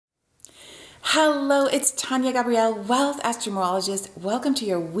Hello, it's Tania Gabrielle, Wealth Astro-Numerologist. Welcome to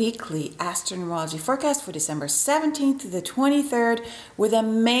your weekly Astro-Numerology forecast for December 17th to the 23rd, where the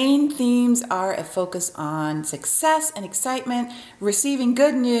main themes are a focus on success and excitement, receiving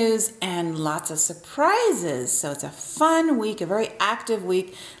good news, and lots of surprises. So it's a fun week, a very active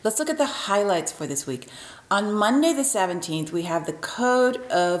week. Let's look at the highlights for this week. On Monday the 17th, we have the code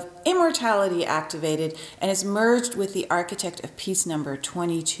of immortality activated, and it's merged with the architect of peace number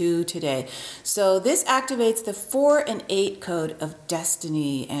 22 today. So this activates the 4 and 8 code of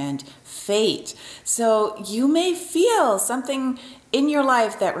destiny and fate. So you may feel something in your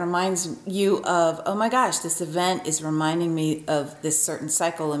life that reminds you of, oh my gosh, this event is reminding me of this certain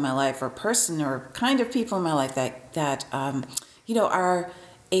cycle in my life, or person, or kind of people in my life that are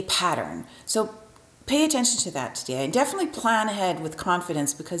a pattern. So pay attention to that today, and definitely plan ahead with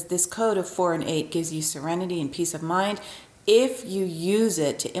confidence, because this code of 4 and 8 gives you serenity and peace of mind if you use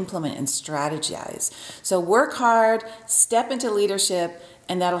it to implement and strategize. So work hard, step into leadership,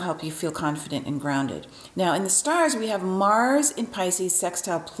 and that'll help you feel confident and grounded. Now in the stars, we have Mars in Pisces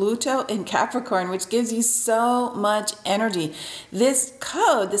sextile Pluto in Capricorn, which gives you so much energy. This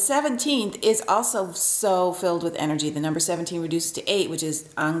code, the 17th, is also so filled with energy. The number 17 reduces to 8, which is,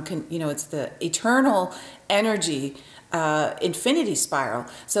 it's the eternal energy, infinity spiral.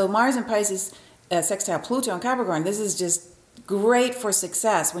 So Mars in Pisces sextile Pluto in Capricorn, this is just great for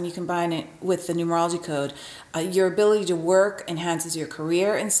success when you combine it with the numerology code. Your ability to work enhances your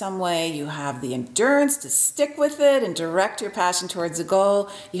career in some way. You have the endurance to stick with it and direct your passion towards a goal.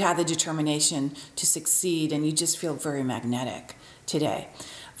 You have the determination to succeed, and you just feel very magnetic today.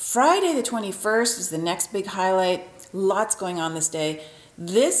 Friday the 21st is the next big highlight. Lots going on this day.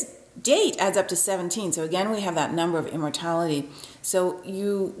 This date adds up to 17, so again we have that number of immortality. So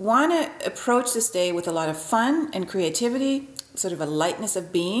you want to approach this day with a lot of fun and creativity, sort of a lightness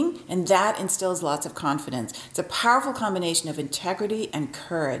of being, and that instills lots of confidence. It's a powerful combination of integrity and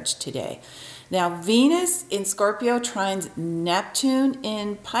courage today. Now Venus in Scorpio trines Neptune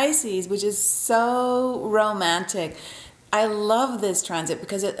in Pisces, which is so romantic. I love this transit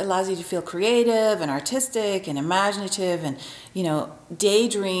because it allows you to feel creative and artistic and imaginative, and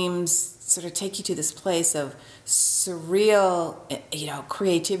daydreams sort of take you to this place of surreal,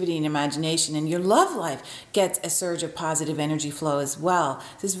 creativity and imagination, and your love life gets a surge of positive energy flow as well.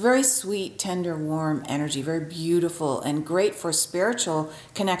 This very sweet, tender, warm energy, very beautiful and great for spiritual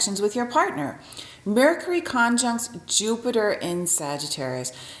connections with your partner. Mercury conjuncts Jupiter in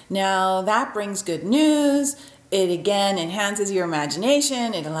Sagittarius. Now that brings good news. It again enhances your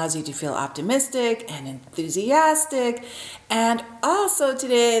imagination. It allows you to feel optimistic and enthusiastic. And also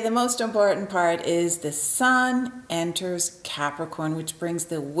today, the most important part is the Sun enters Capricorn, which brings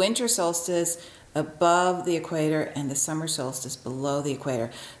the winter solstice above the equator and the summer solstice below the equator.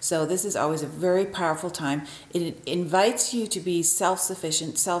 So this is always a very powerful time. It invites you to be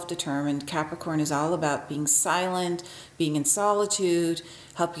self-sufficient, self-determined. Capricorn is all about being silent, being in solitude,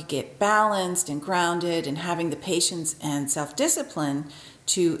 help you get balanced and grounded, and having the patience and self-discipline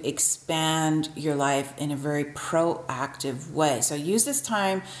to expand your life in a very proactive way. So use this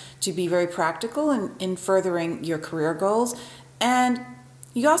time to be very practical in furthering your career goals. And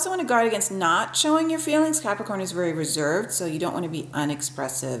you also want to guard against not showing your feelings. Capricorn is very reserved, so you don't want to be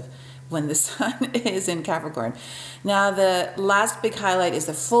unexpressive when the sun is in Capricorn. Now the last big highlight is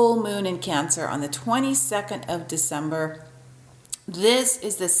the full moon in Cancer on the 22nd of December. This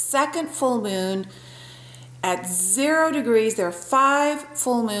is the second full moon at 0 degrees. There are 5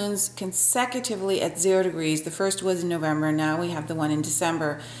 full moons consecutively at 0 degrees. The first was in November. Now we have the one in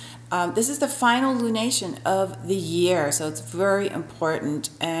December. This is the final lunation of the year, so it's very important.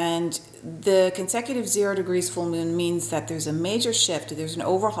 And the consecutive 0 degrees full moon means that there's a major shift. There's an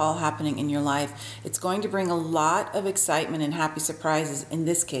overhaul happening in your life. It's going to bring a lot of excitement and happy surprises in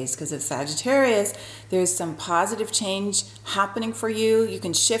this case, because of Sagittarius. There's some positive change happening for you. You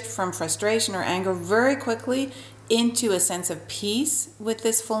can shift from frustration or anger very quickly into a sense of peace with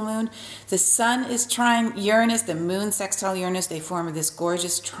this full moon. The sun is trine Uranus, the moon sextile Uranus. They form this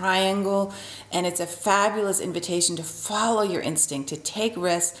gorgeous triangle, and it's a fabulous invitation to follow your instinct, to take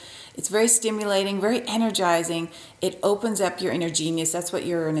risks. It's very stimulating, very energizing. It opens up your inner genius. That's what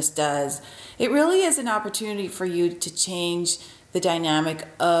Uranus does. It really is an opportunity for you to change the dynamic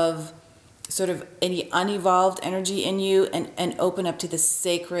of sort of any unevolved energy in you, and open up to the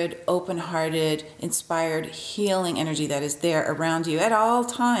sacred, open-hearted, inspired, healing energy that is there around you at all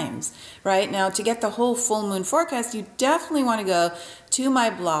times. Right now, to get the whole full moon forecast, you definitely want to go to my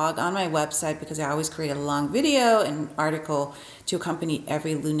blog on my website, because I always create a long video and article to accompany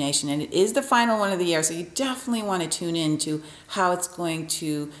every lunation, and it is the final one of the year, so you definitely want to tune in to how it's going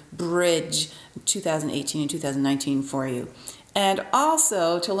to bridge 2018 and 2019 for you. And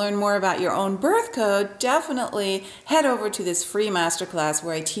also, to learn more about your own birth code, definitely head over to this free masterclass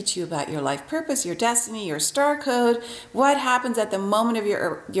where I teach you about your life purpose, your destiny, your star code, what happens at the moment of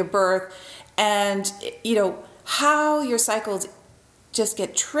your birth, and how your cycles just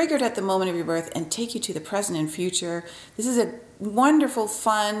get triggered at the moment of your birth and take you to the present and future. This is a wonderful,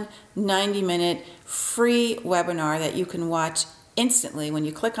 fun, 90-minute free webinar that you can watch instantly when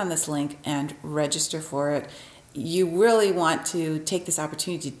you click on this link and register for it. You really want to take this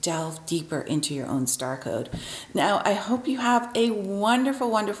opportunity to delve deeper into your own star code. Now, I hope you have a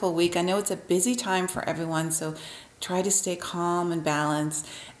wonderful, wonderful week. I know it's a busy time for everyone, so try to stay calm and balanced.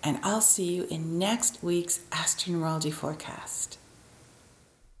 And I'll see you in next week's Astro-Numerology forecast.